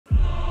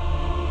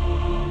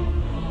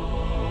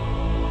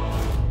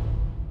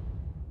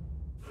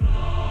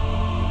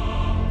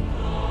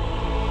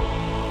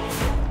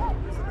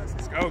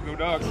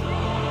Dogs.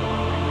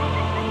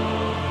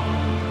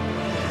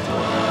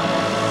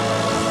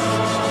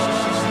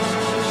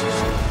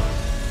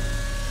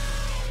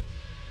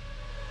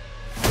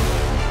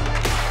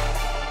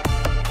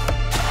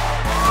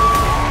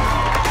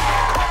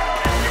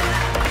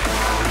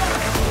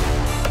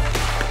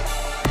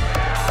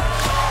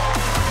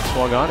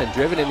 Swung on and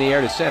driven in the air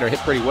to center, hit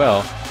pretty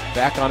well.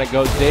 Back on it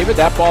goes David.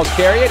 That ball's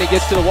carried. He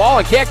gets to the wall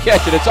and can't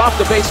catch it. It's off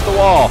the base of the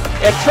wall.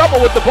 And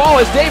trouble with the ball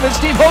is David.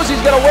 Steve Hosey's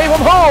going to wave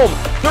him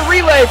home. The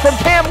relay from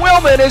Cam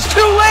Willman is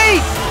too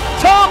late.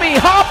 Tommy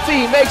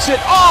Hopfe makes it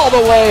all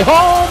the way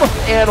home,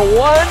 and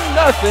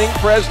 1-0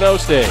 Fresno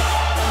State.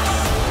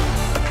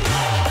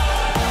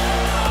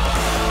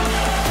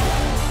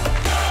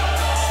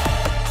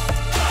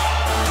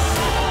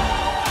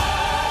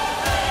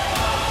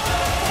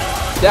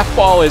 That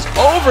ball is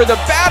over the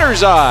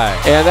batter's eye,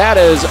 and that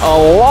is a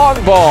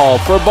long ball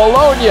for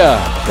Bologna.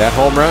 That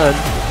home run,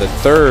 the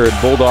third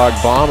Bulldog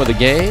bomb of the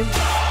game.